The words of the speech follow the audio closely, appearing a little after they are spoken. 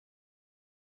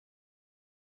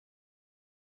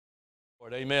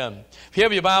Amen. If you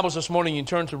have your Bibles this morning, you can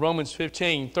turn to Romans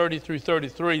 15, 30 through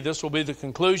 33. This will be the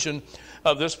conclusion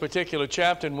of this particular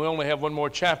chapter, and we only have one more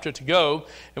chapter to go.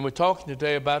 And we're talking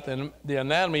today about the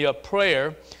anatomy of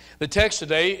prayer. The text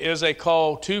today is a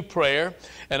call to prayer,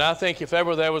 and I think if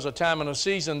ever there was a time and a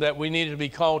season that we needed to be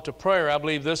called to prayer, I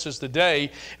believe this is the day.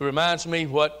 It reminds me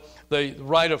what the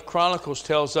writer of Chronicles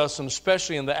tells us, and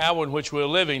especially in the hour in which we're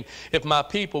living, if my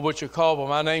people, which are called by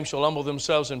my name, shall humble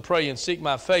themselves and pray and seek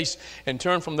my face and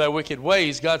turn from their wicked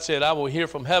ways, God said, I will hear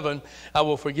from heaven, I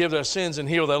will forgive their sins and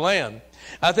heal their land.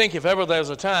 I think if ever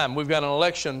there's a time, we've got an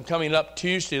election coming up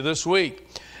Tuesday this week,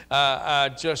 I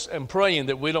just am praying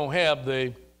that we don't have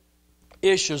the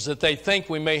issues that they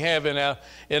think we may have in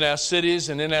our cities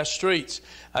and in our streets.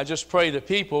 I just pray that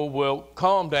people will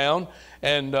calm down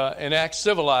and act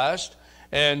civilized,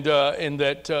 and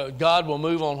that God will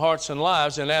move on hearts and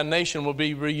lives, and our nation will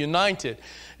be reunited.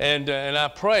 And I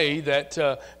pray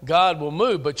that God will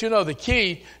move. But you know, the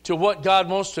key to what God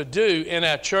wants to do in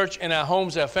our church, in our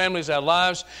homes, our families, our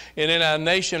lives, and in our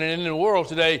nation and in the world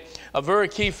today, a very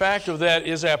key factor of that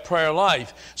is our prayer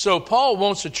life. So Paul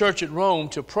wants the church at Rome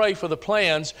to pray for the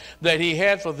plans that he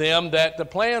had for them, that the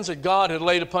plans that God had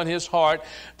laid upon his heart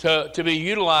to be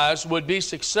utilized would be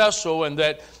successful, and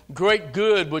that great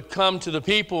good would come to the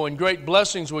people and great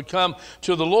blessings would come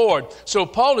to the Lord. So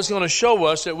Paul is going to show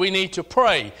us that we need to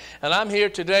pray. And I'm here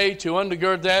today to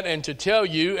undergird that and to tell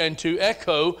you and to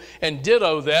echo and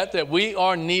ditto that we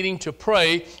are needing to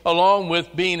pray along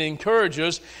with being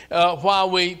encouragers while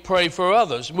we pray for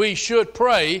others. We should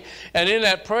pray, and in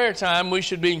that prayer time we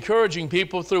should be encouraging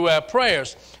people through our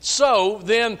prayers. So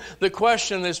then the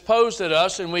question is posed at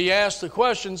us, and we ask the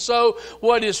question, so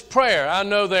what is prayer? I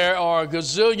know there are a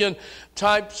gazillion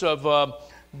types of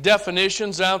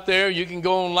definitions out there. You can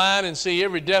go online and see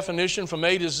every definition from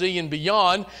A to Z and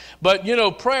beyond. But, you know,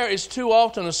 prayer is too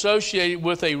often associated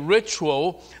with a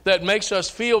ritual that makes us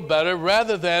feel better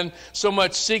rather than so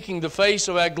much seeking the face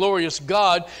of our glorious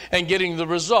God and getting the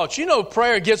results. You know,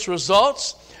 prayer gets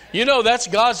results. You know, that's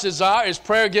God's desire, is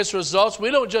prayer gets results. We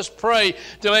don't just pray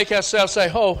to make ourselves say,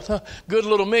 oh, good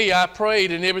little me, I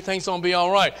prayed and everything's going to be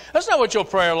all right. That's not what your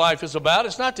prayer life is about.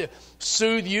 It's not to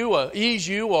soothe you or ease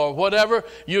you or whatever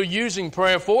you're using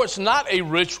prayer for. It's not a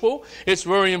ritual. It's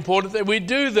very important that we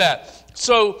do that.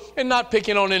 So, and not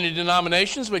picking on any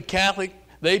denominations, but Catholic,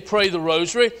 they pray the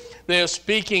rosary. They're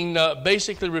speaking,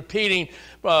 basically repeating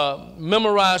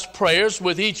memorized prayers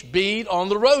with each bead on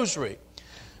the rosary.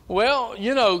 Well,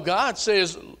 you know, God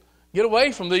says, get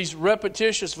away from these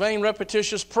repetitious, vain,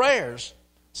 repetitious prayers.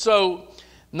 So,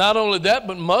 not only that,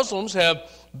 but Muslims have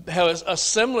a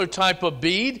similar type of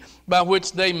bead by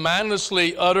which they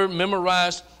mindlessly utter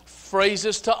memorized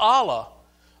phrases to Allah.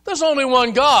 There's only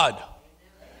one God.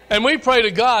 And we pray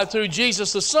to God through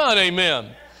Jesus the Son,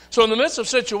 amen. So in the midst of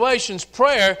situations,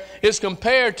 prayer is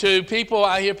compared to people.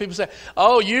 I hear people say,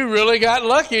 oh, you really got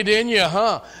lucky, didn't you,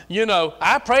 huh? You know,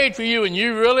 I prayed for you and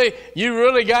you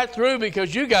really got through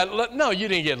because you got, no, you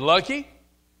didn't get lucky.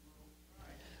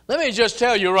 Let me just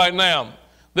tell you right now,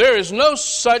 there is no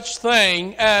such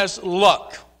thing as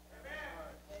luck.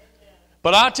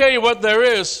 But I'll tell you what, there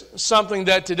is something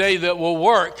that today that will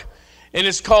work, and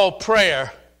it's called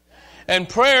prayer. And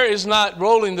prayer is not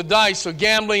rolling the dice or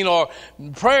gambling, or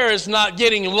prayer is not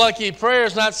getting lucky. Prayer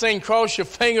is not saying cross your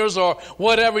fingers or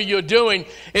whatever you're doing.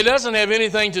 It doesn't have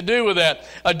anything to do with that.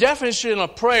 A definition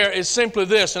of prayer is simply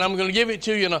this, and I'm going to give it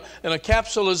to you in a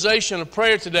capsulization of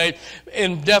prayer today.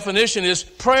 In definition is,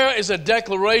 prayer is a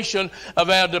declaration of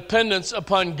our dependence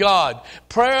upon God.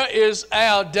 Prayer is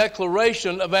our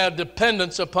declaration of our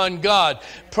dependence upon God.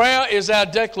 Prayer is our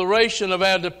declaration of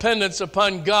our dependence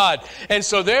upon God. And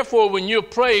so therefore, when you're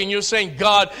praying, you're saying,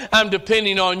 God, I'm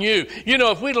depending on you. You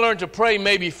know, if we'd learned to pray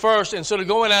maybe first instead of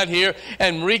going out here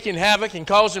and wreaking havoc and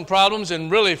causing problems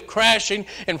and really crashing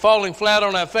and falling flat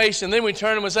on our face, and then we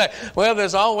turn and say, well,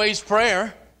 there's always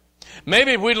prayer.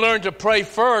 Maybe if we'd learned to pray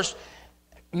first,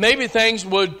 maybe things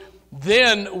would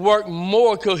then work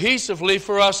more cohesively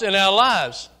for us in our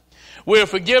lives. We're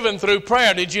forgiven through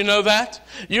prayer. Did you know that?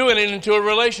 You went into a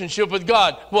relationship with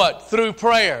God. What? Through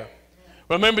prayer.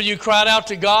 Remember, you cried out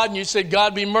to God and you said,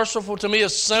 God, be merciful to me, a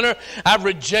sinner. I've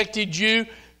rejected you.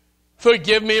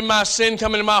 Forgive me of my sin,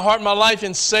 come into my heart and my life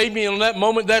and save me. And in that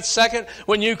moment, that second,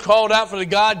 when you called out for the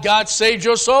God, God saved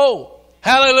your soul.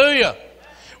 Hallelujah.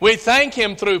 We thank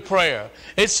Him through prayer.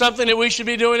 It's something that we should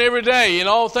be doing every day. In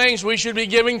all things, we should be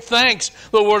giving thanks,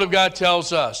 the Word of God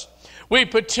tells us. We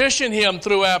petition Him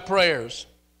through our prayers.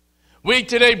 We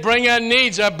today bring our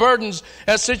needs, our burdens,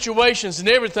 our situations and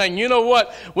everything. You know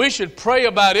what? We should pray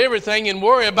about everything and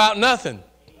worry about nothing.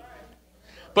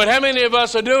 But how many of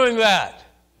us are doing that?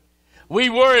 We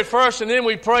worry first and then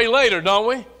we pray later, don't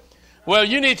we? Well,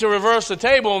 you need to reverse the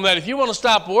table on that. If you want to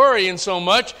stop worrying so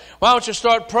much, why don't you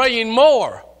start praying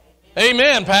more?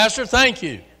 Amen, Pastor. Thank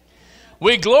you.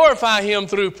 We glorify Him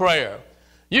through prayer.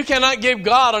 You cannot give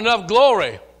God enough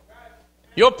glory.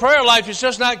 Your prayer life is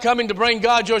just not coming to bring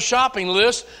God your shopping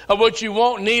list of what you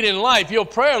want, need in life. Your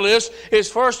prayer list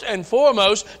is first and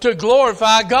foremost to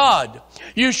glorify God.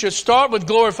 You should start with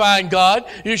glorifying God.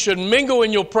 You should mingle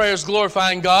in your prayers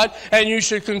glorifying God. And you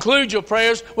should conclude your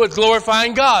prayers with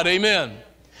glorifying God. Amen.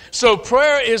 So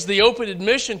prayer is the open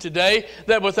admission today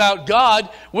that without God,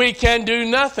 we can do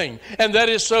nothing. And that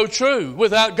is so true.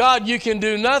 Without God, you can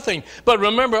do nothing. But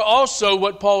remember also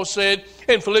what Paul said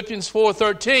in Philippians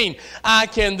 4:13. I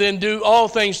can then do all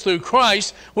things through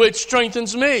Christ, which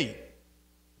strengthens me.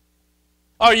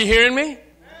 Are you hearing me?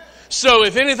 So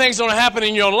if anything's going to happen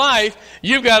in your life,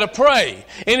 you've got to pray.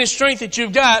 Any strength that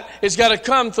you've got has got to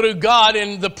come through God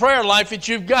and the prayer life that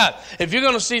you've got. If you're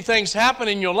going to see things happen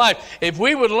in your life, if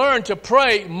we would learn to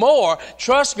pray more,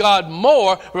 trust God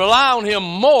more, rely on Him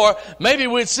more, maybe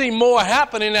we'd see more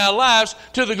happen in our lives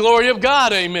to the glory of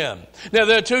God. Amen. Now,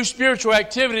 there are two spiritual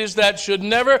activities that should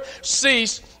never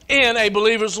cease in a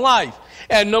believer's life.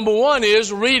 And number one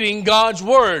is reading God's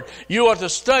Word. You are to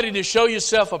study to show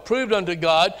yourself approved unto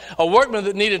God, a workman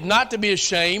that needeth not to be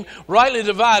ashamed, rightly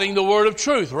dividing the word of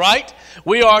truth, right?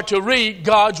 We are to read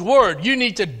God's Word. You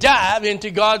need to dive into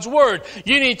God's Word.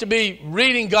 You need to be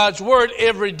reading God's Word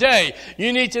every day.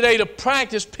 You need today to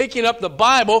practice picking up the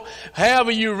Bible,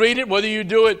 however you read it, whether you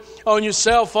do it on your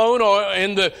cell phone or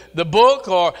in the book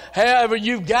or however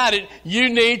you've got it. You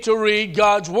need to read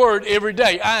God's Word every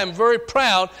day. I am very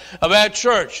proud of our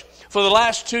church. For the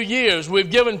last 2 years, we've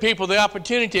given people the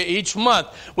opportunity each month.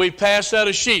 We've passed out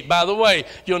a sheet. By the way,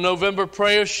 your November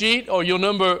prayer sheet or your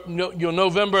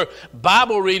November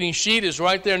Bible reading sheet is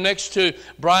right there next to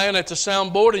Brian at the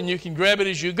soundboard, and you can grab it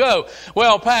as you go.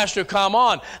 Well, Pastor, come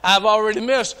on. I've already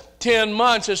missed 10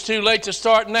 months. It's too late to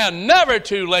start now. Never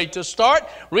too late to start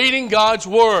reading God's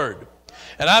Word.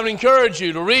 And I would encourage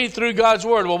you to read through God's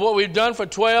Word. Well, what we've done for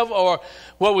 12 or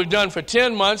what we've done for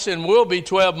 10 months and will be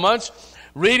 12 months,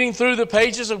 reading through the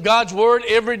pages of God's Word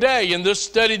every day. In this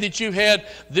study that you had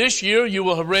this year, you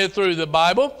will have read through the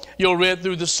Bible, you'll read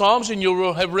through the Psalms, and you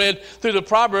will have read through the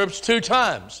Proverbs 2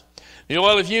 times.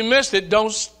 Well, if you missed it,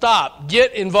 don't stop.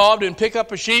 Get involved and pick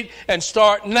up a sheet and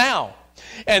start now.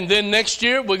 And then next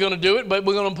year, we're going to do it, but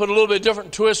we're going to put a little bit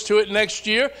different twist to it next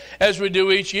year as we do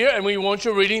each year, and we want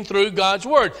you reading through God's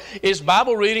Word. Is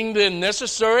Bible reading then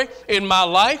necessary in my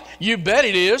life? You bet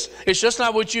it is. It's just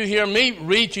not what you hear me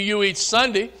read to you each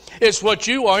Sunday. It's what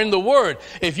you are in the Word.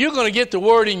 If you're going to get the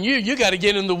Word in you, you got to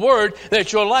get in the Word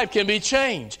that your life can be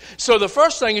changed. So the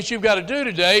first thing that you've got to do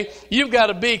today, you've got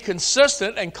to be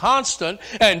consistent and constant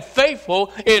and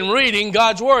faithful in reading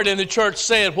God's Word. And the church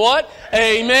said what?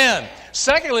 Amen.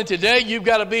 Secondly, today, you've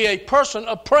got to be a person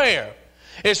of prayer.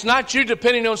 It's not you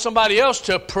depending on somebody else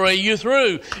to pray you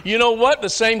through. You know what? The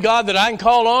same God that I can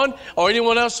call on or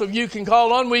anyone else of you can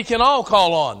call on, we can all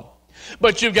call on.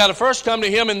 But you've got to first come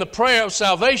to Him in the prayer of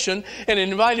salvation and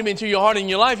invite Him into your heart and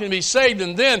your life and be saved.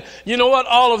 And then, you know what?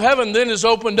 All of heaven then is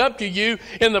opened up to you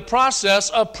in the process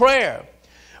of prayer.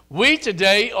 We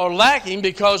today are lacking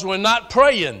because we're not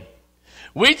praying.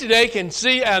 We today can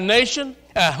see our nation,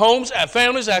 our homes, our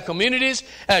families, our communities,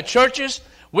 our churches.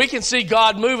 We can see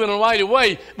God moving in a mighty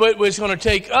way, but it's going to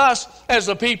take us as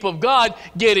the people of God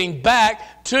getting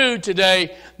back to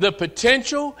today the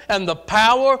potential and the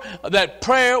power that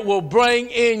prayer will bring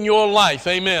in your life.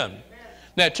 Amen. Amen.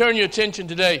 Now turn your attention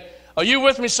today. Are you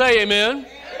with me? Say amen. Amen.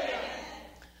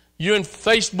 You in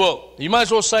Facebook, you might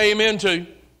as well say amen too.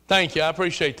 Thank you. I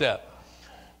appreciate that.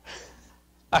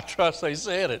 I trust they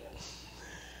said it.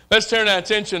 Let's turn our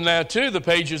attention now to the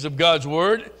pages of God's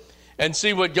Word and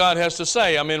see what God has to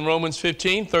say. I'm in Romans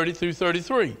 15, 30 through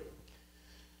 33.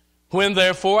 When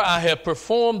therefore I have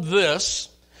performed this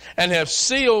and have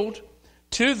sealed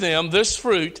to them this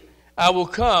fruit, I will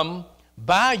come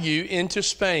by you into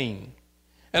Spain.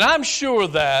 And I'm sure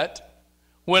that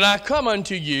when I come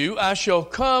unto you, I shall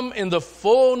come in the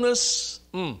fullness,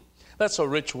 that's a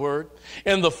rich word,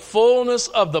 in the fullness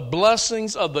of the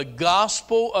blessings of the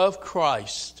gospel of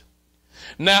Christ.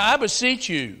 Now I beseech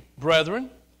you, brethren,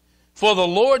 for the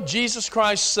Lord Jesus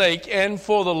Christ's sake and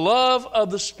for the love of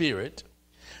the Spirit.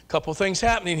 A couple things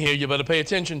happening here. You better pay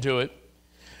attention to it.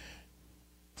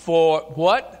 For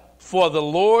what? For the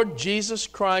Lord Jesus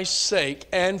Christ's sake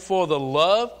and for the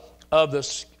love of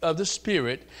the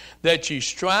Spirit, that ye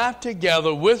strive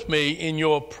together with me in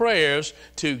your prayers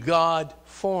to God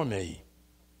for me,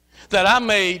 that I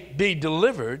may be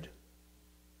delivered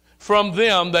from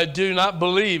them that do not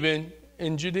believe in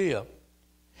in Judea,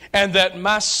 and that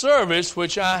my service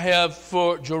which I have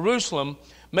for Jerusalem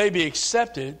may be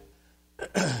accepted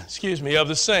of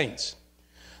the saints,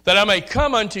 that I may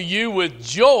come unto you with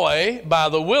joy by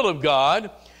the will of God,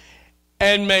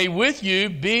 and may with you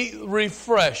be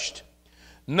refreshed.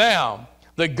 Now,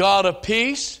 the God of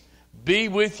peace be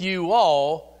with you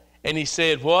all. And he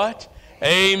said, what?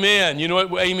 Amen. You know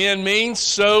what amen means?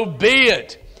 So be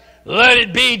it. Let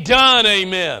it be done.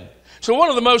 Amen. So one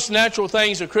of the most natural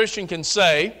things a Christian can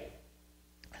say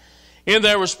in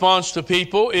their response to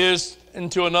people is,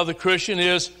 and to another Christian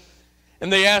is,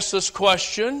 and they ask this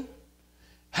question,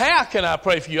 how can I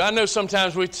pray for you? I know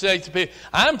sometimes we say to people,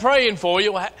 I'm praying for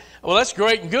you. Well, that's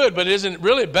great and good, but isn't it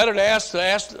really better to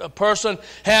ask a person,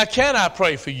 how can I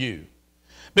pray for you?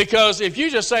 Because if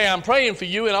you just say, I'm praying for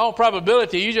you, in all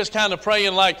probability, you just kind of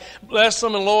praying like, bless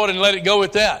them and Lord, and let it go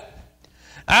with that.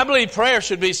 I believe prayer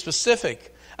should be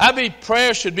specific. I believe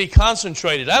prayer should be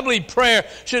concentrated. I believe prayer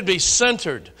should be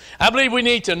centered. I believe we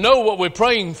need to know what we're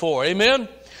praying for. Amen?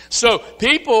 So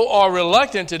people are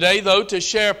reluctant today, though, to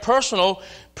share personal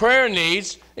prayer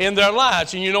needs in their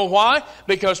lives. And you know why?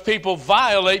 Because people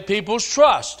violate people's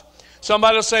trust.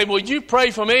 Somebody will say, will you pray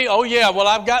for me? Oh, yeah, well,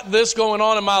 I've got this going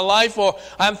on in my life, or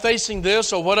I'm facing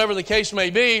this, or whatever the case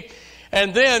may be.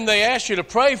 And then they ask you to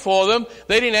pray for them.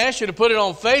 They didn't ask you to put it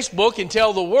on Facebook and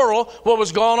tell the world what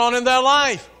was going on in their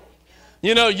life.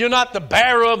 You know, you're not the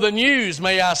bearer of the news,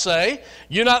 may I say.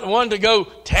 You're not the one to go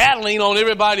tattling on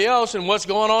everybody else and what's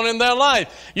going on in their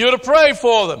life. You're to pray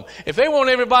for them. If they want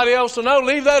everybody else to know,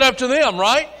 leave that up to them,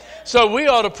 right? So we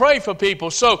ought to pray for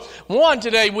people. So one,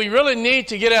 today we really need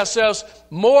to get ourselves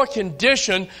more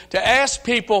conditioned to ask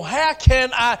people, how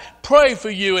can I pray for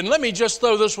you? And let me just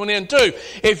throw this one in too.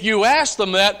 If you ask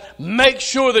them that, make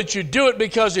sure that you do it,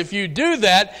 because if you do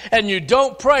that and you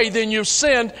don't pray, then you've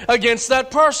sinned against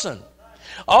that person.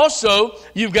 Also,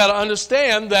 you've got to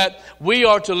understand that we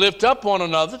are to lift up one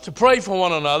another, to pray for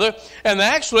one another. And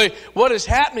actually, what is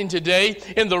happening today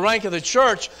in the rank of the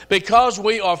church, because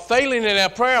we are failing in our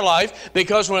prayer life,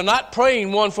 because we're not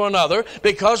praying one for another,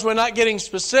 because we're not getting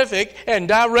specific and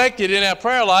directed in our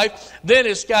prayer life, then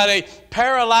it's got a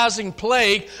paralyzing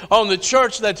plague on the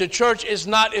church, that the church is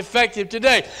not effective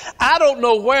today. I don't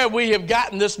know where we have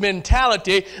gotten this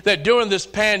mentality that during this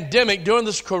pandemic, during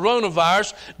this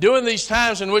coronavirus, during these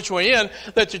times in which we're in,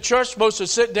 that the church is supposed to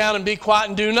sit down and be quiet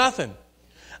and do nothing.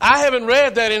 I haven't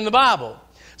read that in the Bible.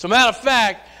 As a matter of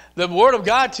fact, the Word of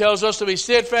God tells us to be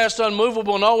steadfast,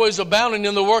 unmovable, and always abounding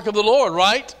in the work of the Lord,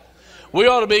 right? We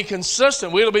ought to be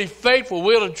consistent. We ought to be faithful.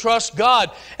 We ought to trust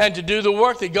God and to do the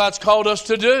work that God's called us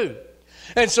to do.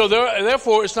 And so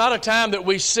therefore, it's not a time that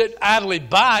we sit idly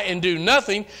by and do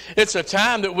nothing. It's a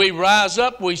time that we rise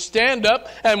up, we stand up,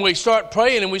 and we start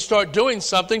praying, and we start doing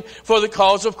something for the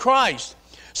cause of Christ.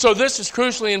 So this is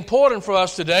crucially important for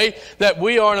us today, that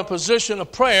we are in a position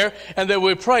of prayer and that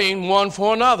we're praying one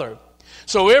for another.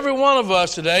 So every one of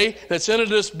us today that's into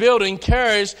this building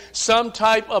carries some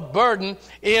type of burden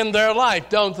in their life,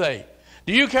 don't they?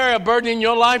 Do you carry a burden in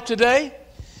your life today?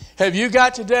 Have you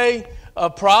got today a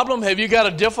problem? Have you got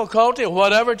a difficulty or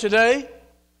whatever today?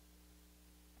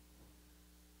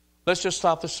 Let's just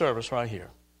stop the service right here.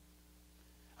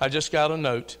 I just got a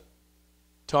note.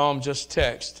 Tom just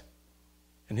texted,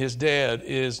 and his dad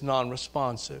is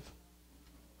non-responsive.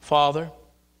 Father,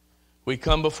 we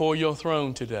come before your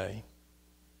throne today.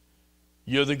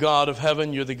 You're the God of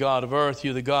heaven. You're the God of earth.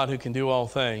 You're the God who can do all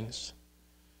things.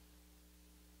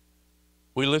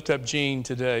 We lift up Gene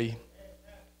today.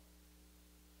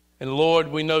 And Lord,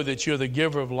 we know that you're the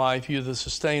giver of life. You're the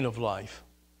sustainer of life.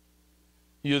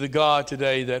 You're the God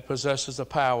today that possesses the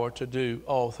power to do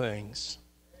all things.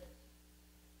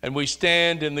 And we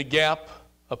stand in the gap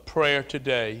of prayer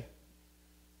today,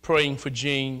 praying for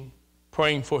Gene,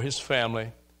 praying for his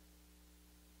family.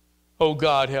 Oh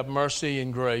God, have mercy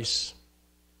and grace.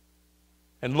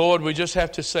 And Lord, we just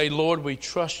have to say, Lord, we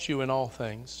trust you in all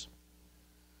things.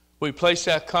 We place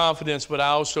our confidence, but I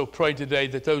also pray today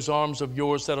that those arms of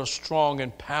yours that are strong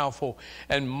and powerful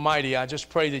and mighty, I just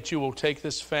pray that you will take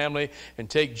this family and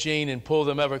take Gene and pull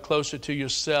them ever closer to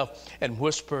yourself and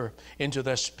whisper into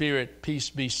their spirit,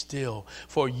 peace be still,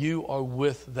 for you are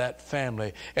with that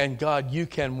family. And God, you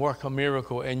can work a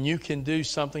miracle, and you can do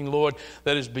something, Lord,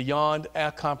 that is beyond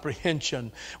our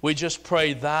comprehension. We just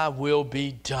pray thy will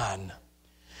be done.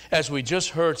 As we just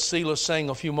heard Selah sing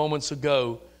a few moments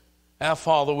ago, our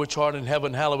Father which art in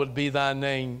heaven, hallowed be thy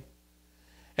name.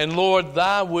 And Lord,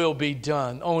 thy will be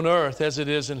done on earth as it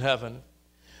is in heaven.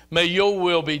 May your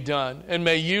will be done. And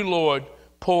may you, Lord,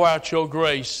 pour out your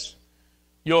grace,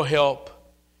 your help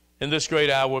in this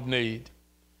great hour of need.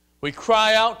 We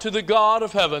cry out to the God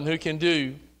of heaven who can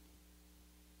do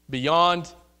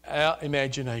beyond our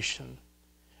imagination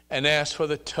and ask for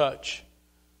the touch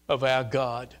of our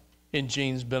God in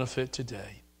Jean's benefit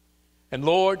today. And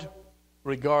Lord,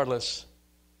 regardless,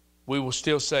 we will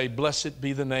still say, blessed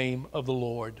be the name of the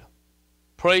Lord.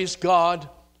 Praise God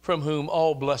from whom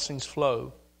all blessings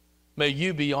flow. May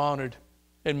you be honored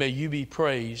and may you be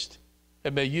praised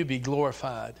and may you be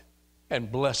glorified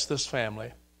and bless this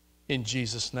family in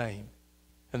Jesus' name.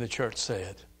 And the church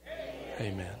said,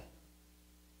 Amen. Amen.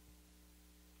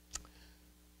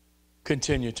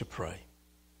 Continue to pray.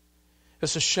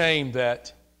 It's a shame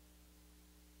that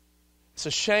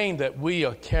we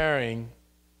are carrying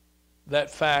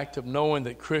that fact of knowing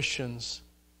that Christians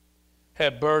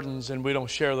have burdens and we don't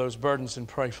share those burdens and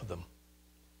pray for them.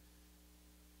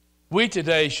 We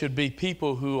today should be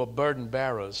people who are burden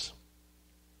bearers,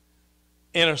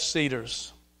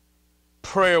 interceders,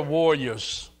 prayer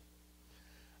warriors.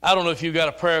 I don't know if you've got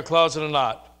a prayer closet or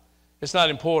not. It's not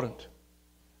important.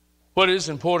 What is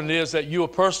important is that you're a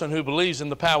person who believes in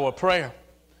the power of prayer.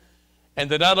 And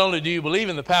that not only do you believe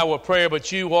in the power of prayer,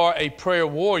 but you are a prayer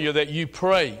warrior, that you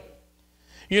pray.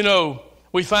 You know,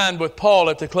 we find with Paul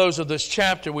at the close of this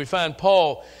chapter, we find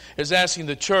Paul is asking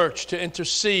the church to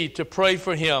intercede, to pray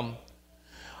for him.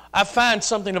 I find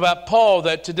something about Paul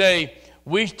that today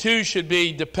we too should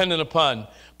be dependent upon.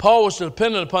 Paul was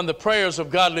dependent upon the prayers of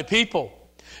godly people.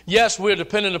 Yes, we're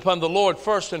dependent upon the Lord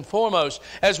first and foremost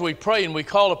as we pray and we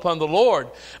call upon the Lord.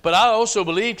 But I also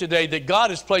believe today that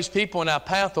God has placed people in our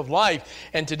path of life,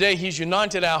 and today He's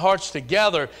united our hearts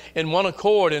together in one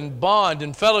accord, in bond,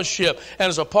 in fellowship, and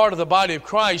as a part of the body of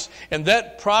Christ. And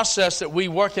that process that we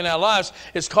work in our lives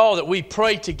is called that we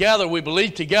pray together, we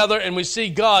believe together, and we see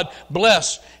God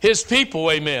bless His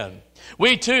people. Amen.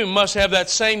 We too must have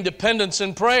that same dependence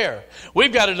in prayer.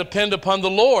 We've got to depend upon the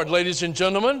Lord, ladies and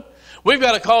gentlemen. We've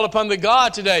got to call upon the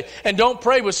God today. And don't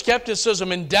pray with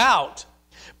skepticism and doubt.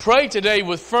 Pray today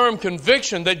with firm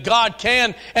conviction that God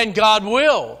can and God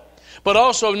will. But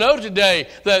also know today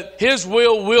that His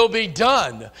will be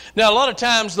done. Now, a lot of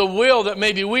times the will that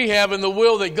maybe we have and the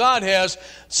will that God has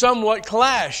somewhat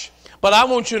clash. But I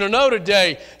want you to know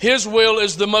today, His will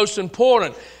is the most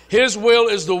important. His will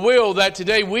is the will that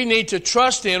today we need to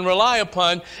trust in, rely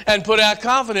upon, and put our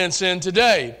confidence in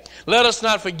today. Let us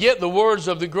not forget the words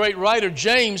of the great writer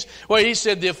James, where he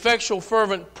said the effectual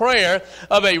fervent prayer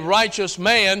of a righteous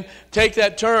man, take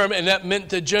that term, and that meant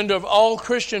the gender of all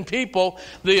Christian people,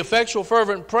 the effectual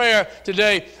fervent prayer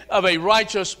today of a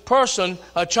righteous person,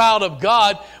 a child of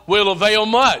God, will avail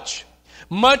much.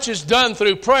 Much is done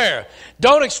through prayer.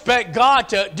 Don't expect God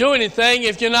to do anything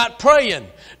if you're not praying.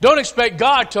 Don't expect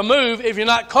God to move if you're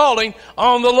not calling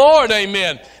on the Lord.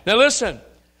 Amen. Now listen.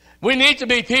 We need to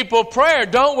be people of prayer,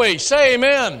 don't we? Say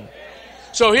amen. Amen.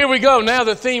 So here we go. Now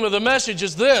the theme of the message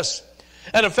is this.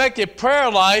 An effective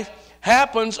prayer life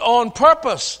happens on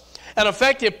purpose. An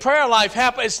effective prayer life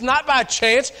happens. It's not by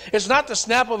chance. It's not the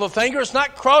snap of a finger. It's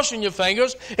not crossing your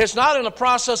fingers. It's not in a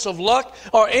process of luck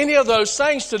or any of those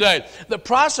things today. The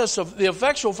process of the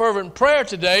effectual fervent prayer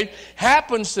today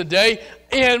happens today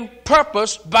in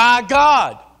purpose by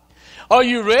God. Are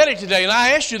you ready today? And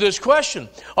I ask you this question.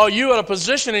 Are you at a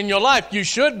position in your life, you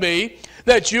should be,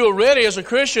 that you are ready as a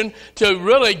Christian to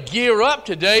really gear up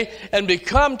today and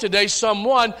become today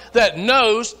someone that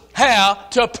knows how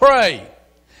to pray?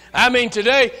 I mean,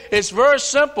 today it's very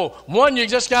simple. One, you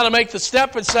just got to make the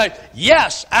step and say,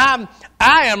 yes, I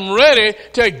am ready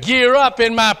to gear up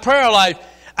in my prayer life.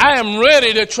 I am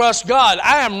ready to trust God.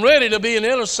 I am ready to be an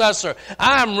intercessor.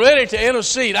 I am ready to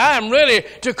intercede. I am ready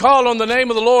to call on the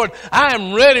name of the Lord. I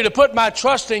am ready to put my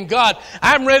trust in God.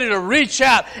 I'm ready to reach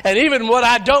out. And even what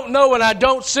I don't know and I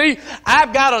don't see,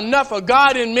 I've got enough of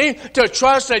God in me to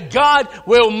trust that God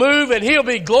will move and He'll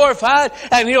be glorified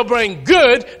and He'll bring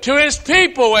good to His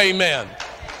people. Amen.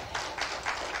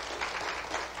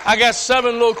 I got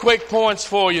 7 little quick points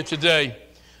for you today.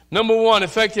 Number 1,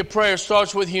 effective prayer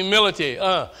starts with humility.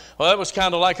 Well, that was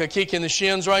kind of like a kick in the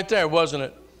shins right there, wasn't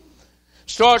it?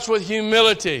 Starts with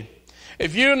humility.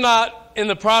 If you're not in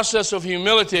the process of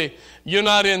humility, you're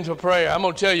not into prayer. I'm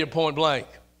going to tell you point blank.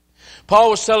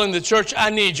 Paul was telling the church, I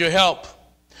need your help.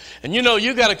 And you know,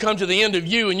 you got to come to the end of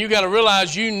you and you got to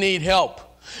realize you need help.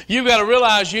 You've got to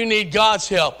realize you need God's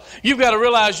help. You've got to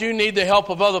realize you need the help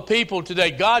of other people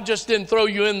today. God just didn't throw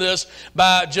you in this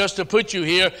just to put you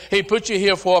here. He put you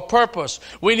here for a purpose.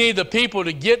 We need the people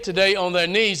to get today on their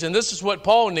knees, and this is what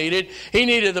Paul needed. He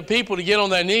needed the people to get on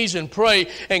their knees and pray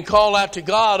and call out to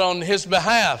God on his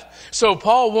behalf. So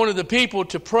Paul wanted the people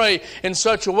to pray in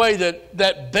such a way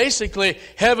that basically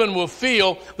heaven will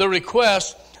feel the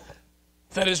request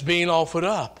that is being offered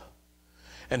up.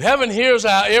 And heaven hears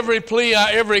our every plea, our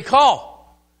every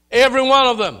call. Every one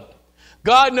of them.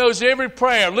 God knows every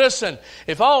prayer. Listen,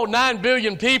 if all 9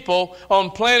 billion people on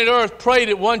planet Earth prayed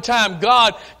at one time,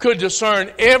 God could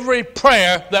discern every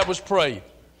prayer that was prayed.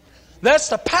 That's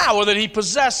the power that He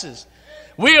possesses.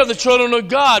 We are the children of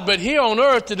God, but here on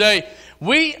earth today,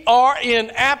 we are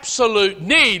in absolute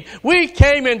need. We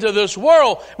came into this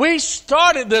world. We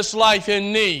started this life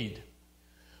in need.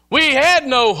 We had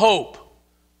no hope.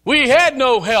 We had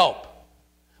no help.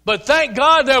 But thank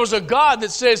God there was a God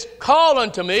that says, call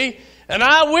unto me, and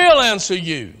I will answer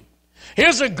you.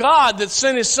 Here's a God that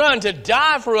sent His Son to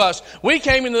die for us. We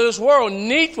came into this world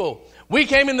needful. We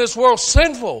came into this world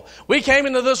sinful. We came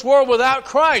into this world without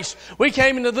Christ. We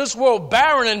came into this world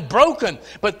barren and broken.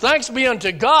 But thanks be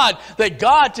unto God that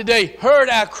God today heard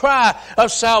our cry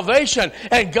of salvation,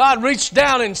 and God reached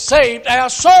down and saved our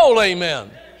soul.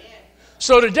 Amen.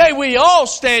 So today we all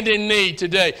stand in need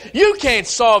today. You can't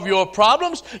solve your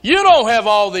problems. You don't have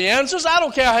all the answers. I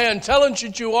don't care how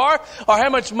intelligent you are or how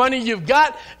much money you've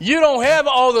got. You don't have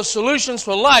all the solutions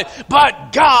for life.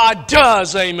 But God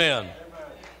does. Amen.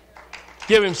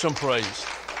 Give Him some praise.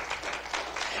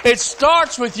 It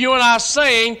starts with you and I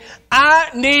saying, I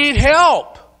need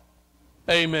help.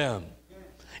 Amen.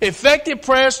 Effective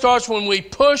prayer starts when we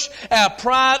push our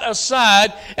pride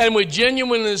aside and we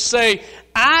genuinely say,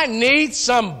 I need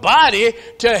somebody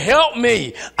to help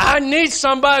me. I need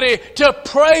somebody to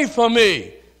pray for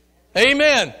me.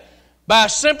 Amen. By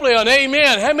simply an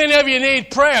amen. How many of you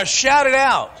need prayer? Shout it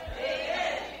out.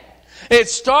 Amen. It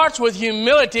starts with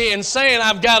humility and saying,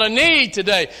 I've got a need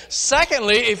today.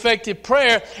 Secondly, effective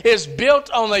prayer is built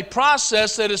on a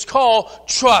process that is called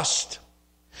trust.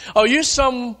 Are you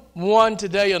someone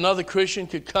today, another Christian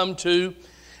could come to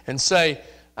and say,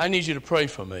 I need you to pray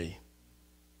for me?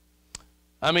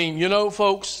 I mean, you know,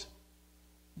 folks,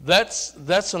 that's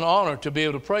an honor to be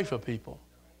able to pray for people.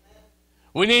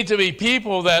 We need to be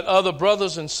people that other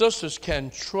brothers and sisters can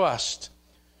trust.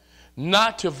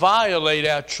 Not to violate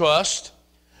our trust,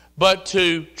 but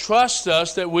to trust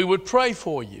us that we would pray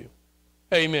for you.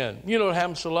 Amen. You know what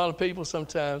happens to a lot of people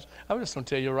sometimes? I'm just going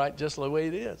to tell you right just the way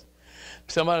it is.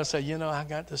 Somebody will say, you know, I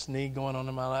got this need going on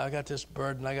in my life. I got this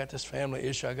burden. I got this family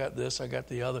issue. I got this. I got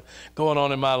the other going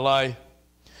on in my life.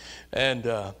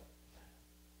 And,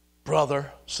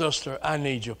 brother, sister, I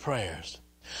need your prayers.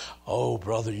 Oh,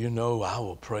 brother, you know I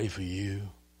will pray for you.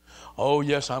 Oh,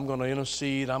 yes, I'm going to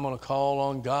intercede. I'm going to call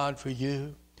on God for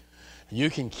you. You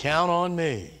can count on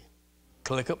me.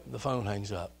 Click up, the phone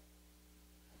hangs up.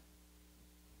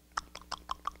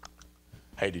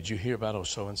 Hey, did you hear about old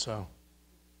so-and-so?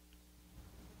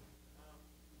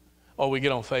 Oh, we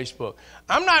get on Facebook.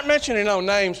 I'm not mentioning no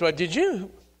names, but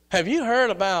have you heard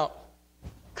about...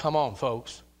 Come on,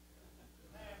 folks.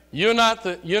 You're not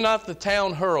the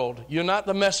town herald. You're not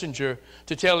the messenger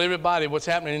to tell everybody what's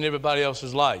happening in everybody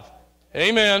else's life.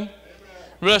 Amen.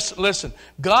 Listen,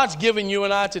 God's given you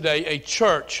and I today a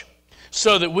church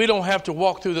so that we don't have to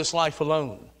walk through this life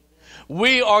alone.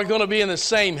 We are going to be in the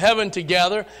same heaven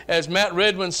together, as Matt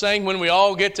Redmond sang when we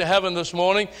all get to heaven this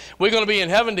morning. We're going to be in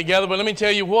heaven together, but let me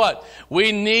tell you what.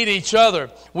 We need each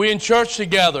other. We're in church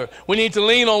together. We need to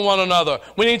lean on one another.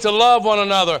 We need to love one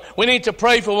another. We need to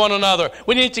pray for one another.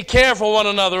 We need to care for one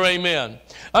another. Amen.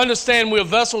 Understand we're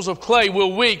vessels of clay. We're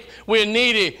weak. We're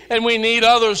needy, and we need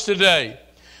others today.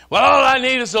 Well, all I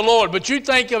need is the Lord. But you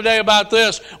think today about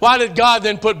this. Why did God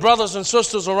then put brothers and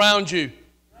sisters around you?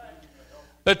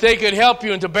 That they could help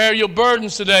you and to bear your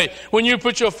burdens today. When you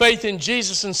put your faith in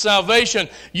Jesus and salvation,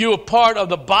 you are part of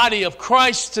the body of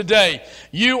Christ today.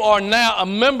 You are now a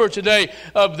member today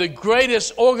of the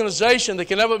greatest organization that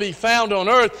can ever be found on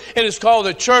earth. And it's called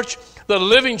the church, the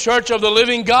living church of the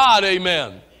living God.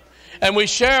 Amen. And we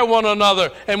share one another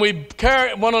and we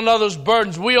carry one another's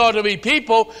burdens. We ought to be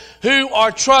people who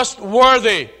are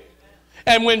trustworthy.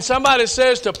 And when somebody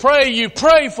says to pray, you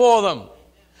pray for them.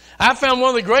 I found one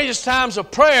of the greatest times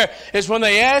of prayer is when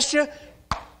they ask you,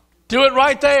 do it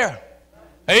right there.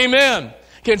 Amen.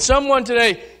 Can someone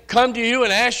today come to you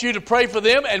and ask you to pray for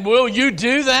them, and will you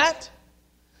do that?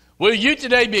 Will you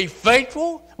today be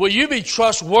faithful? Will you be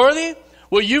trustworthy?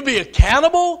 Will you be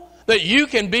accountable that you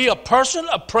can be a person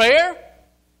of prayer?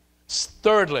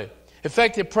 Thirdly,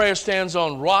 effective prayer stands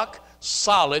on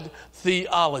rock-solid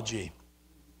theology.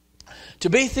 To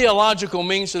be theological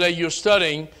means today you're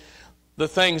studying the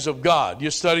things of God.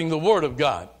 You're studying the Word of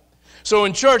God. So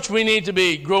in church, we need to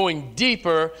be growing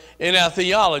deeper in our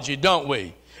theology, don't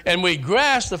we? And we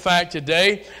grasp the fact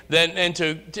today that,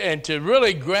 and to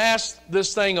really grasp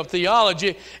this thing of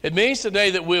theology, it means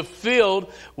today that we're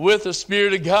filled with the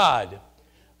Spirit of God.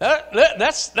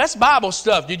 That's Bible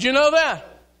stuff. Did you know that?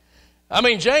 I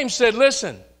mean, James said,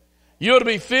 listen, you're to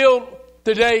be filled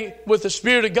today with the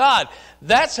Spirit of God.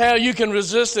 That's how you can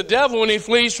resist the devil when he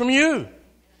flees from you.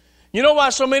 You know why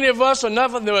so many of us are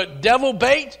nothing but devil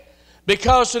bait?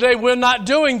 Because today we're not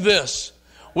doing this.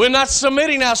 We're not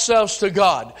submitting ourselves to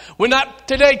God. We're not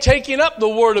today taking up the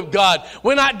Word of God.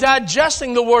 We're not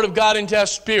digesting the Word of God into our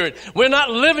spirit. We're not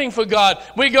living for God.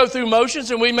 We go through motions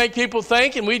and we make people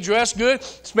think, and we dress good,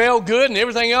 smell good, and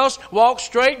everything else, walk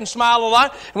straight and smile a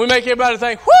lot. And we make everybody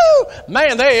think, whoo,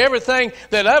 man, they're everything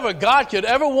that ever God could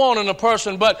ever want in a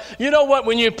person. But you know what?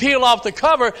 When you peel off the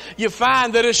cover, you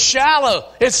find that it's shallow.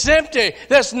 It's empty.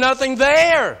 There's nothing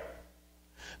there.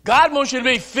 God wants you to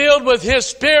be filled with His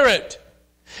Spirit.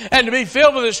 And to be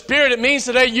filled with the Spirit, it means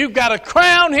today you've got to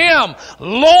crown Him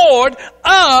Lord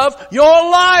of your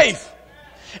life.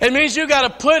 It means you've got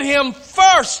to put Him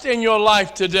first in your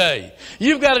life today.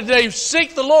 You've got to today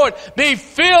seek the Lord. Be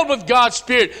filled with God's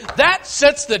Spirit. That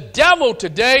sets the devil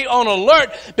today on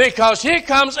alert, because here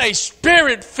comes a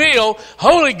Spirit-filled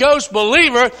Holy Ghost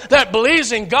believer that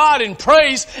believes in God and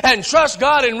prays and trusts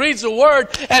God and reads the Word.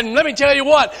 And let me tell you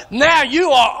what, now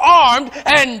you are armed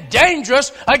and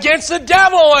dangerous against the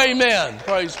devil. Amen.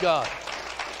 Praise God.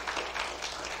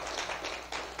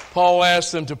 Paul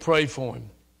asked them to pray for him.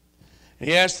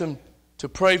 He asked them to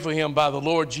pray for him by the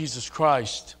Lord Jesus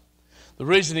Christ. The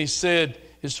reason he said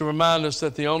is to remind us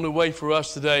that the only way for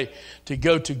us today to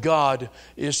go to God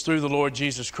is through the Lord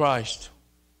Jesus Christ.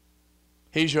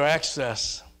 He's your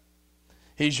access.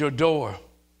 He's your door.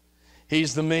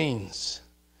 He's the means.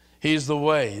 He's the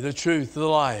way, the truth, the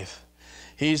life.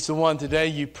 He's the one today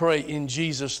you pray in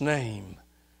Jesus' name.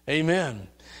 Amen.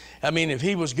 I mean, if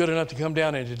He was good enough to come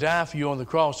down and to die for you on the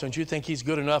cross, don't you think He's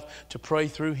good enough to pray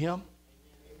through Him?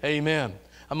 Amen.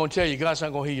 I'm going to tell you, God's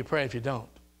not going to hear your prayer if you don't.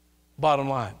 Bottom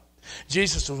line.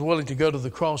 Jesus was willing to go to the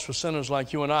cross for sinners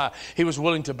like you and I. He was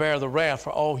willing to bear the wrath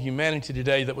for all humanity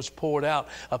today that was poured out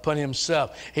upon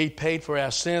Himself. He paid for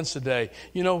our sins today.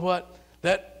 You know what?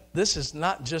 This is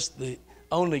not just the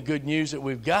only good news that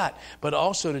we've got, but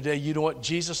also today, you know what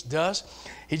Jesus does?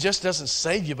 He just doesn't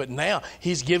save you, but now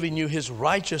He's giving you His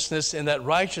righteousness, and that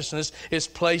righteousness is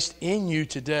placed in you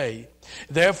today.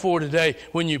 Therefore, today,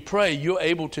 when you pray, you're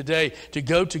able today to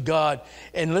go to God.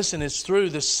 And listen, it's through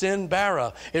the sin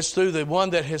bearer. It's through the one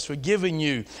that has forgiven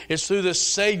you. It's through this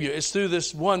Savior. It's through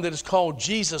this one that is called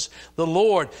Jesus, the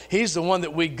Lord. He's the one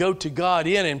that we go to God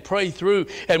in and pray through,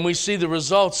 and we see the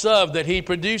results of that He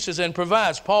produces and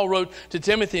provides. Paul wrote to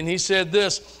Timothy, and he said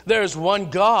this: there is one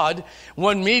God,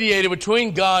 one mediator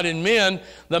between God and men,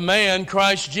 the man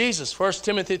Christ Jesus. 1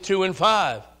 Timothy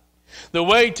 2:5. The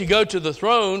way to go to the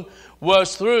throne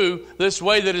was through this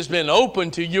way that has been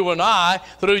opened to you and I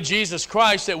through Jesus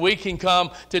Christ, that we can come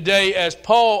today, as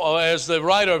Paul, or as the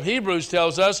writer of Hebrews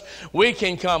tells us, we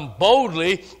can come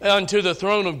boldly unto the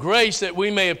throne of grace, that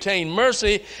we may obtain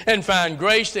mercy and find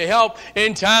grace to help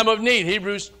in time of need.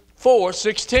 Hebrews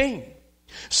 4:16.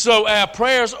 So our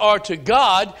prayers are to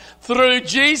God through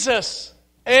Jesus.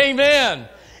 Amen.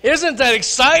 Isn't that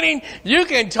exciting? You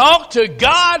can talk to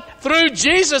God through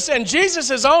Jesus, and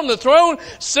Jesus is on the throne,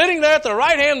 sitting there at the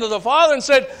right hand of the Father, and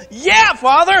said, yeah,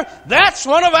 Father, that's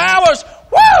one of ours.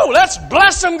 Woo! Let's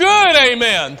bless them good.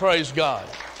 Amen. Praise God.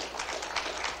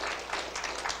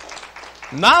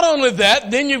 Not only that,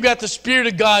 then you've got the Spirit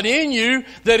of God in you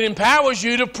that empowers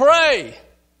you to pray.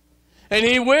 And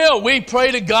He will. We pray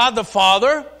to God the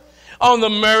Father on the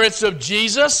merits of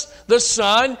Jesus, the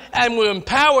Son, and we're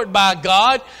empowered by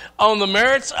God on the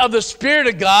merits of the Spirit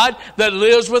of God that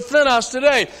lives within us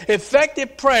today.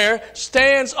 Effective prayer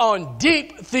stands on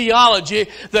deep theology.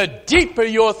 The deeper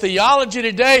your theology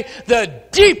today, the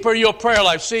deeper your prayer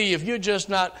life. See, if you're just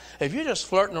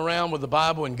flirting around with the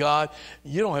Bible and God,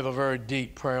 you don't have a very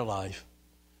deep prayer life,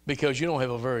 because you don't have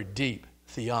a very deep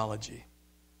theology.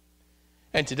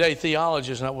 And today, theology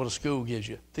is not what a school gives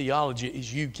you. Theology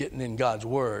is you getting in God's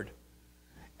Word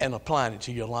and applying it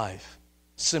to your life.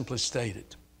 Simply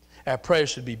stated. Our prayer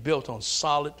should be built on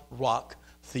solid rock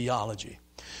theology.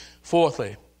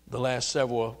 Fourthly, the last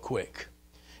several are quick.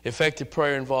 Effective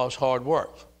prayer involves hard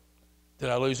work. Did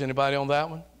I lose anybody on that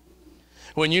one?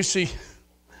 When you see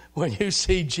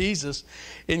Jesus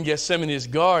in Gethsemane's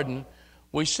garden,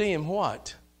 we see Him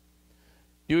what?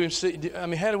 How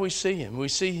do we see Him? We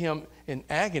see Him in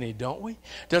agony, don't we?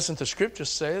 Doesn't the Scripture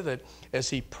say that as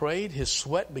He prayed, His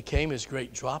sweat became as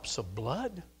great drops of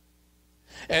blood?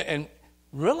 And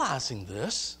realizing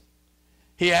this,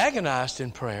 he agonized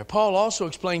in prayer. Paul also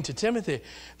explained to Timothy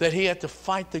that he had to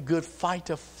fight the good fight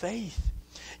of faith.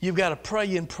 You've got to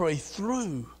pray and pray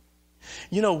through.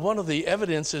 You know, one of the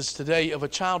evidences today of a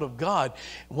child of God,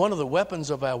 one of the weapons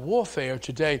of our warfare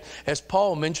today, as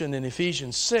Paul mentioned in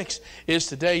Ephesians 6, is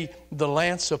today the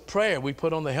lance of prayer. We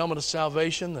put on the helmet of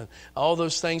salvation and all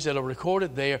those things that are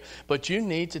recorded there. But you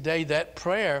need today that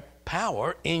prayer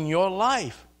power in your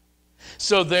life.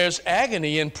 So there's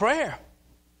agony in prayer.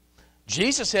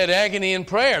 Jesus had agony in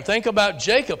prayer. Think about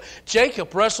Jacob.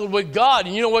 Jacob wrestled with God.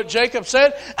 And you know what Jacob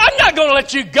said? I'm not going to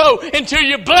let you go until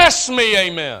you bless me.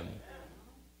 Amen.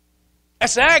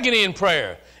 That's agony in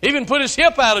prayer. Even put his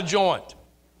hip out of joint.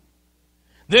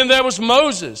 Then there was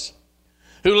Moses,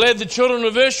 who led the children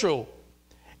of Israel.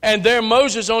 And there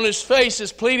Moses on his face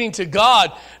is pleading to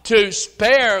God to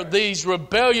spare these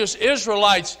rebellious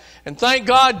Israelites. And thank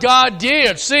God, God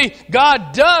did. See,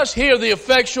 God does hear the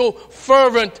effectual,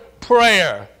 fervent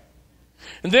prayer.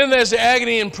 And then there's the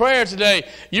agony in prayer today.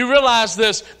 You realize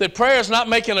this, that prayer is not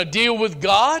making a deal with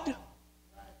God.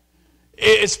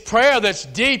 It's prayer that's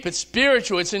deep, it's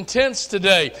spiritual, it's intense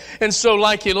today. And so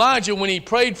like Elijah, when he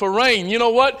prayed for rain, you know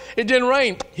what? It didn't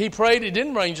rain. He prayed, it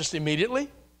didn't rain just immediately.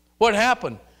 What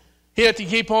happened? He had to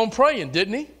keep on praying,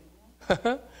 didn't he?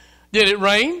 Did it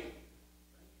rain?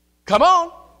 Come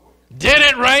on. Did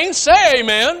it rain? Say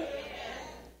amen.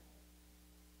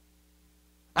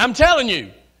 I'm telling you,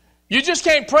 you just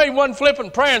can't pray one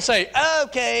flippant prayer and say,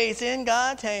 okay, it's in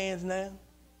God's hands now.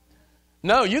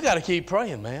 No, you got to keep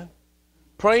praying, man.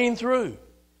 Praying through,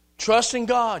 trusting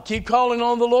God, keep calling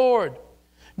on the Lord.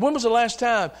 When was the last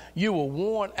time you were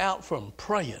worn out from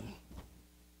praying?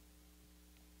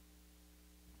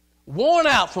 Worn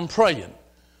out from praying.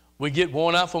 We get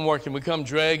worn out from working. We come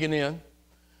dragging in,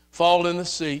 fall in the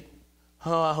seat.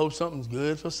 Oh, I hope something's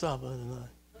good for supper tonight.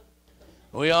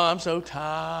 I'm so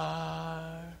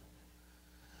tired.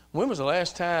 When was the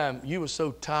last time you were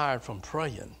so tired from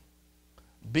praying?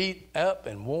 Beat up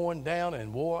and worn down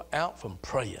and wore out from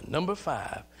praying. Number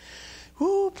 5.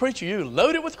 Ooh, preacher, you're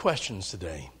loaded with questions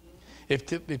today.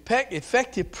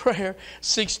 Effective prayer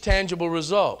seeks tangible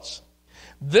results.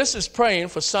 This is praying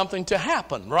for something to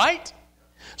happen, right?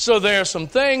 So there are some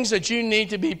things that you need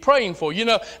to be praying for. You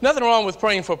know, nothing wrong with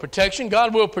praying for protection.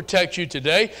 God will protect you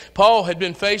today. Paul had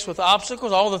been faced with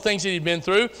obstacles, all the things that he'd been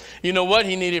through. You know what?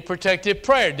 He needed protective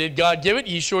prayer. Did God give it?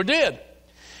 He sure did.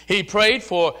 He prayed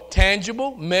for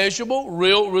tangible, measurable,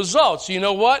 real results. You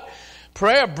know what?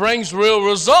 Prayer brings real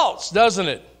results, doesn't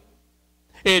it?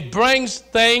 It brings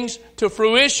things to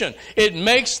fruition. It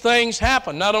makes things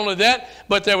happen. Not only that,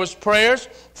 but there was prayers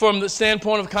from the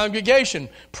standpoint of congregation,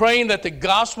 praying that the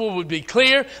gospel would be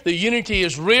clear, the unity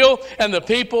is real, and the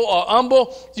people are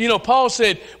humble. You know, Paul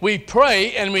said, we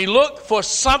pray and we look for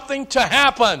something to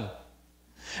happen.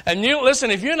 And you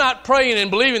listen, if you're not praying and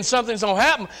believing something's going to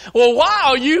happen, well, why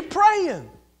are you praying?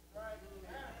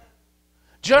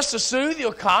 Just to soothe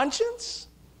your conscience?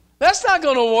 That's not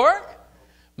going to work.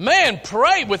 Man,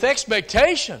 pray with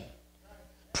expectation.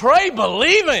 Pray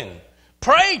believing.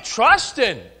 Pray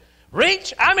trusting.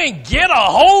 Get a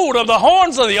hold of the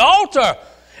horns of the altar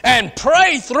and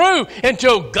pray through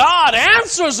until God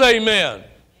answers, amen.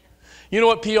 You know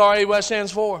what PRAY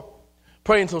stands for?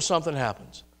 Pray until something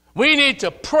happens. We need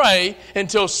to pray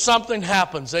until something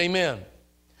happens. Amen.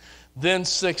 Then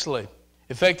sixthly,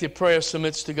 effective prayer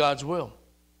submits to God's will.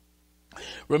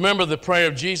 Remember the prayer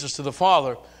of Jesus to the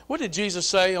Father. What did Jesus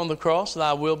say on the cross?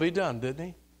 Thy will be done, didn't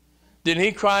he? Didn't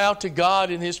he cry out to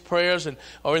God in his prayers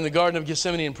or in the Garden of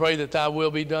Gethsemane and pray that thy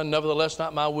will be done? Nevertheless,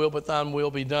 not my will, but thine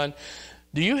will be done.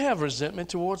 Do you have resentment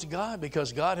towards God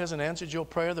because God hasn't answered your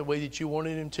prayer the way that you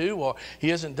wanted him to, or he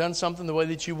hasn't done something the way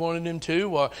that you wanted him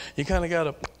to, or you kind of got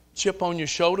a chip on your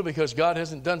shoulder because God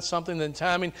hasn't done something in the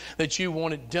timing that you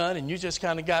wanted done, and you just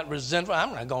kind of got resentful?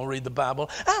 I'm not going to read the Bible.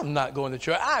 I'm not going to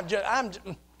church. I've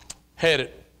had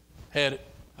it.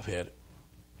 I've had it.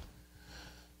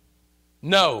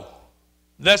 No,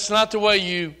 that's not the way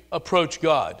you approach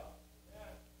God.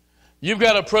 You've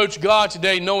got to approach God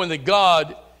today knowing that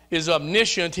God is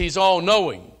omniscient. He's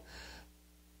all-knowing.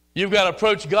 You've got to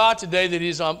approach God today that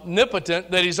he's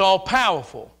omnipotent, that he's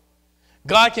all-powerful.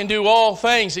 God can do all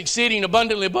things, exceeding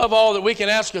abundantly above all that we can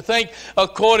ask or think,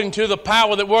 according to the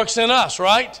power that works in us,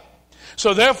 right?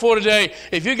 So therefore today,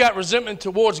 if you got resentment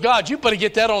towards God, you better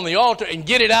get that on the altar and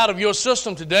get it out of your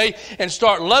system today and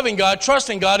start loving God,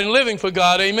 trusting God, and living for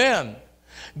God. Amen.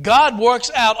 God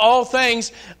works out all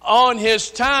things on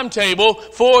his timetable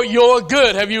for your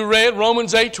good. Have you read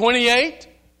Romans 8:28?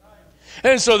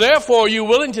 And so therefore, are you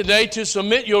willing today to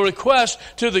submit your request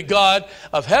to the God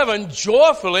of heaven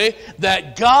joyfully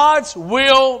that God's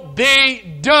will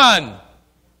be done?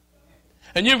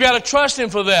 And you've got to trust him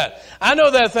for that. I know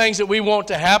there are things that we want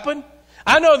to happen.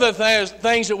 I know there are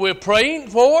things that we're praying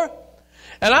for.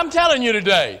 And I'm telling you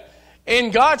today,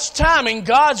 in God's timing,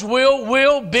 God's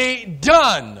will be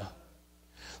done.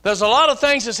 There's a lot of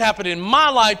things that's happened in my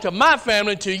life, to my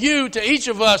family, to you, to each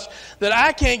of us, that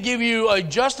I can't give you a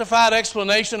justified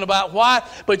explanation about why.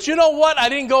 But you know what? I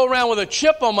didn't go around with a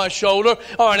chip on my shoulder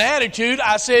or an attitude.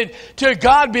 I said, to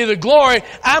God be the glory.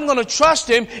 I'm going to trust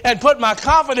Him and put my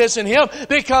confidence in Him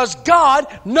because God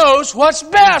knows what's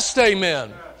best.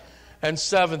 Amen. And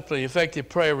seventhly, effective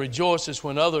prayer rejoices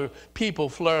when other people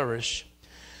flourish.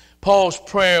 Paul's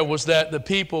prayer was that the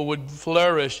people would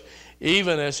flourish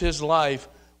even as his life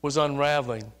was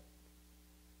unraveling.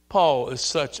 Paul is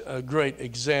such a great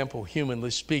example,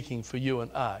 humanly speaking, for you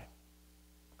and I.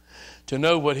 To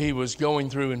know what he was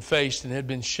going through and faced and had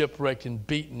been shipwrecked and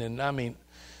beaten, and I mean,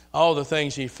 all the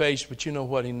things he faced, but you know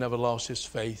what? He never lost his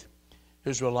faith,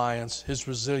 his reliance, his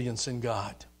resilience in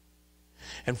God.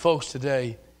 And folks,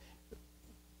 today,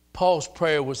 Paul's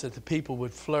prayer was that the people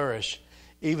would flourish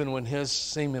even when his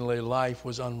seemingly life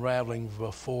was unraveling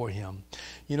before him.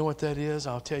 You know what that is?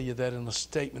 I'll tell you that in a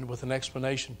statement with an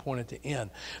explanation point at the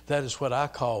end. That is what I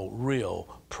call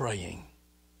real praying.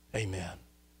 Amen.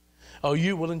 Are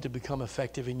you willing to become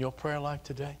effective in your prayer life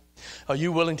today? Are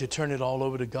you willing to turn it all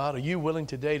over to God? Are you willing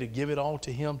today to give it all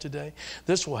to Him today?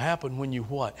 This will happen when you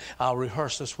what? I'll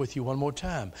rehearse this with you one more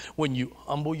time. When you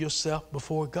humble yourself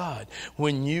before God.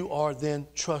 When you are then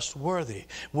trustworthy.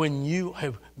 When you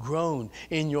have grown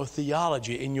in your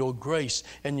theology, in your grace,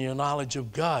 and your knowledge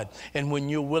of God. And when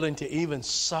you're willing to even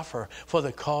suffer for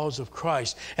the cause of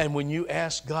Christ. And when you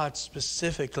ask God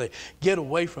specifically, get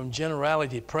away from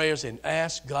generality prayers and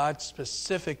ask God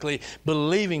specifically,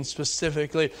 believing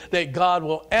specifically that God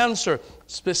will answer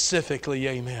specifically,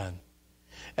 amen.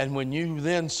 And when you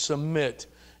then submit,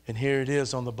 and here it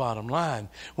is on the bottom line,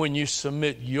 when you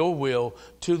submit your will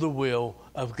to the will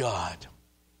of God.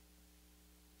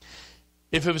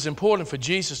 If it was important for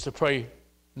Jesus to pray,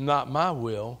 not my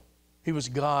will, He was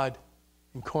God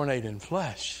incarnate in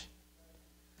flesh.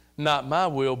 Not my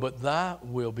will, but thy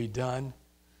will be done.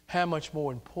 How much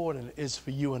more important it is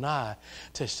for you and I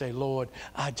to say, Lord,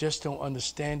 I just don't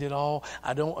understand it all.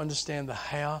 I don't understand the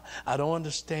how. I don't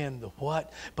understand the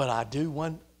what. But I do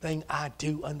one thing I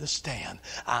do understand.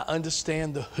 I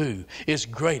understand the who is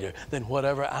greater than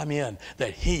whatever I'm in.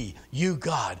 That He, you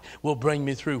God, will bring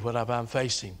me through whatever I'm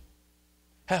facing.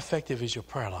 How effective is your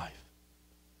prayer life?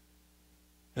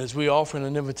 As we offer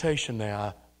an invitation now,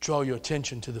 I draw your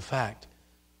attention to the fact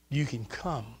you can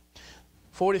come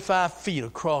 45 feet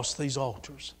across these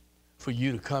altars for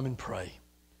you to come and pray.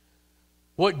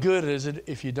 What good is it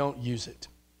if you don't use it?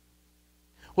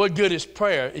 What good is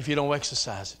prayer if you don't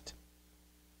exercise it?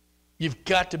 You've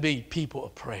got to be people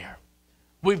of prayer.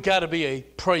 We've got to be a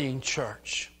praying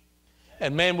church.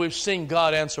 And man, we've seen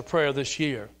God answer prayer this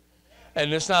year.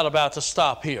 And it's not about to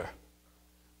stop here.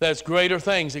 There's greater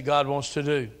things that God wants to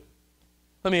do.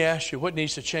 Let me ask you, what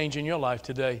needs to change in your life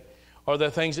today? Are there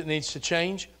things that needs to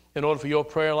change in order for your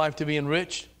prayer life to be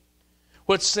enriched?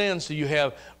 What sins do you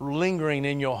have lingering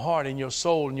in your heart, in your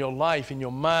soul, in your life, in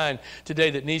your mind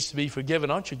today that needs to be forgiven?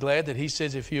 Aren't you glad that He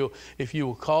says if you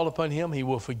will call upon Him, He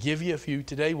will forgive you if you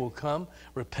today will come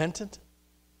repentant?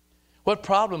 What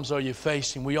problems are you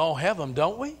facing? We all have them,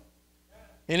 don't we?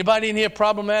 Anybody in here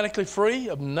problematically free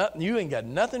of nothing? You ain't got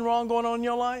nothing wrong going on in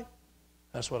your life?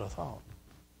 That's what I thought.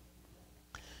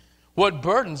 What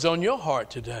burden's on your heart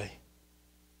today?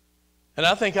 And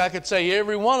I think I could say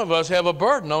every one of us have a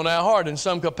burden on our heart in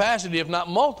some capacity, if not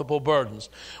multiple burdens.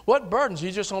 What burdens?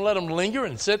 You just don't let them linger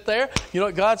and sit there? You know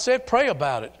what God said? Pray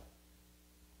about it.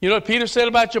 You know what Peter said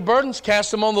about your burdens? Cast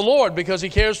them on the Lord because He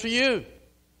cares for you.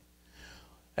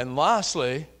 And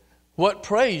lastly, what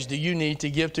praise do you need to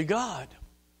give to God?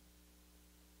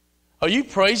 Are you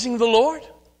praising the Lord?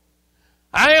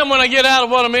 I am when I get out of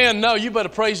what I'm in. No, you better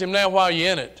praise Him now while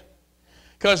you're in it.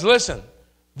 Because listen,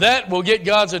 that will get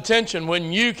God's attention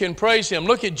when you can praise Him.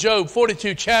 Look at Job,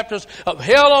 42 chapters of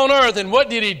hell on earth. And what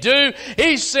did he do?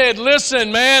 He said,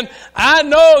 listen, man, I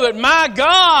know that my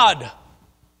God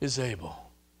is able.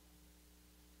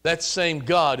 That same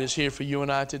God is here for you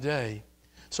and I today.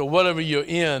 So whatever you're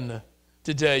in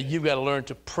today, you've got to learn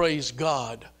to praise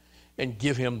God and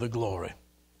give Him the glory.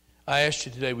 I ask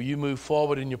you today, will you move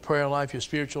forward in your prayer life, your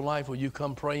spiritual life? Will you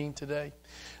come praying today?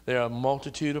 There are a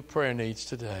multitude of prayer needs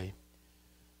today.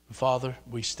 Father,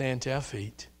 we stand to our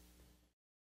feet.